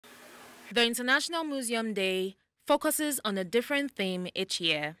The International Museum Day focuses on a different theme each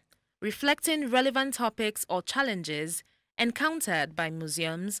year, reflecting relevant topics or challenges encountered by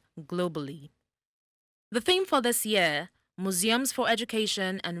museums globally. The theme for this year, Museums for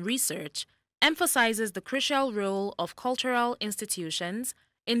Education and Research, emphasizes the crucial role of cultural institutions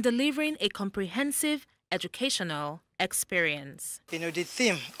in delivering a comprehensive educational experience. The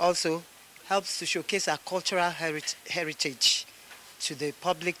theme also helps to showcase our cultural heritage to the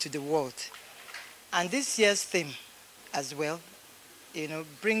public, to the world. And this year's theme as well,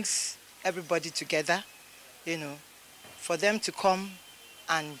 brings everybody together, for them to come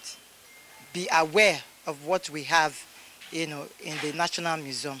and be aware of what we have, in the National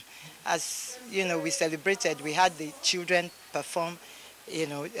Museum. As, we celebrated, we had the children perform, in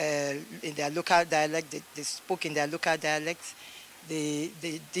their local dialect. They spoke in their local dialects. They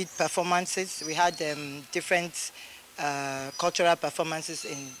did performances. We had different cultural performances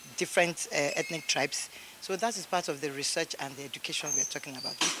in different ethnic tribes. So that is part of the research and the education we're talking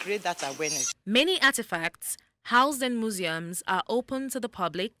about. We create that awareness. Many artifacts housed in museums are open to the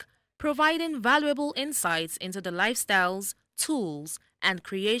public, providing valuable insights into the lifestyles, tools, and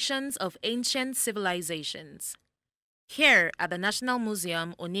creations of ancient civilizations. Here at the National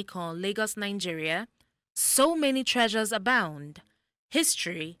Museum, Onikon, Lagos, Nigeria, so many treasures abound.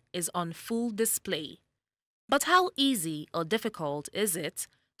 History is on full display. But how easy or difficult is it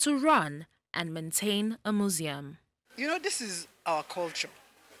to run and maintain a museum? This is our culture.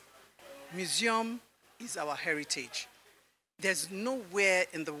 Museum is our heritage. There's nowhere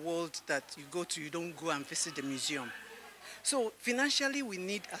in the world that you go to, you don't go and visit the museum. So financially, we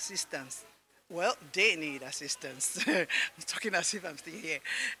need assistance. Well, they need assistance. I'm talking as if I'm still here.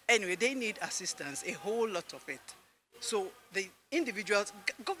 Anyway, they need assistance, a whole lot of it. So the individuals,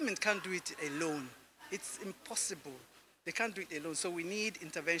 government can't do it alone. It's impossible. They can't do it alone. So we need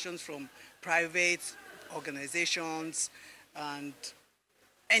interventions from private organizations and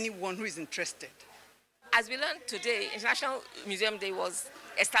anyone who is interested. As we learned today, International Museum Day was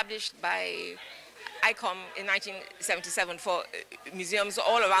established by ICOM in 1977 for museums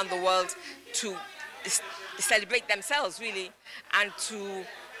all around the world to celebrate themselves, really, and to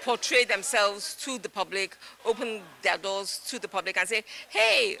portray themselves to the public, open their doors to the public and say,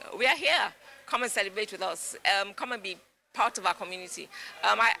 hey, we are here, come and celebrate with us, come and be part of our community.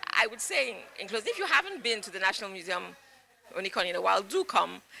 I would say, in closing, if you haven't been to the National Museum Onikon in a while, do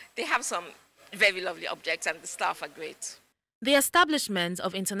come. They have some very lovely objects and the staff are great. The establishment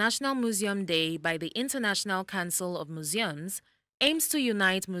of International Museum Day by the International Council of Museums aims to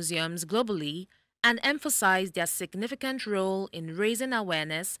unite museums globally and emphasize their significant role in raising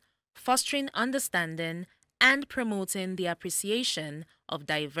awareness, fostering understanding, and promoting the appreciation of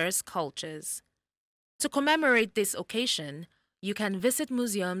diverse cultures. To commemorate this occasion, you can visit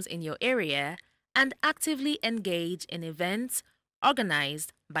museums in your area and actively engage in events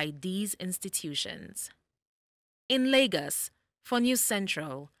organized by these institutions. In Lagos, for News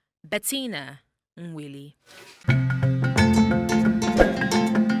Central, Bettina Nwili.